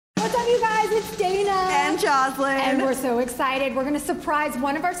you guys, it's Dana. And Jocelyn. And we're so excited. We're gonna surprise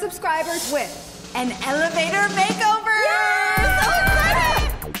one of our subscribers with an elevator makeover. Yay! So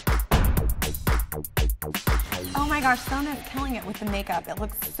excited! Oh my gosh, Sona is killing it with the makeup. It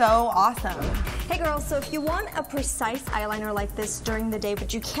looks so awesome. Hey girls, so if you want a precise eyeliner like this during the day,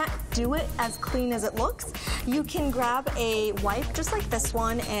 but you can't do it as clean as it looks, you can grab a wipe just like this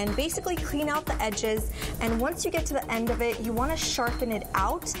one and basically clean out the edges. And once you get to the end of it, you want to sharpen it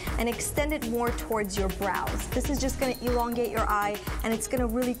out and extend it more towards your brows. This is just going to elongate your eye and it's going to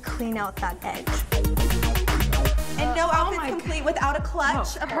really clean out that edge. And no outfit's complete without a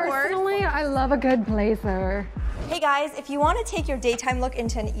clutch, of course. Personally, I love a good blazer. Hey guys, if you want to take your daytime look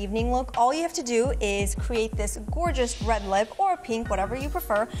into an evening look, all you have to do is create this gorgeous red lip or pink, whatever you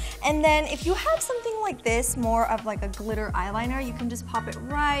prefer. And then if you have something like this, more of like a glitter eyeliner, you can just pop it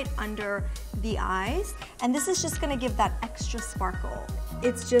right under the eyes. And this is just going to give that extra sparkle.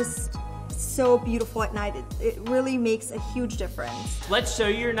 It's just so beautiful at night. It really makes a huge difference. Let's show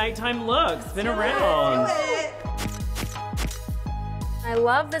you your nighttime look. Spin around. Do it. I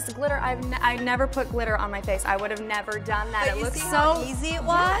love this glitter. I've never put glitter on my face. I would have never done that. But it looks see so how easy it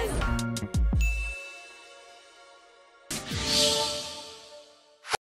was?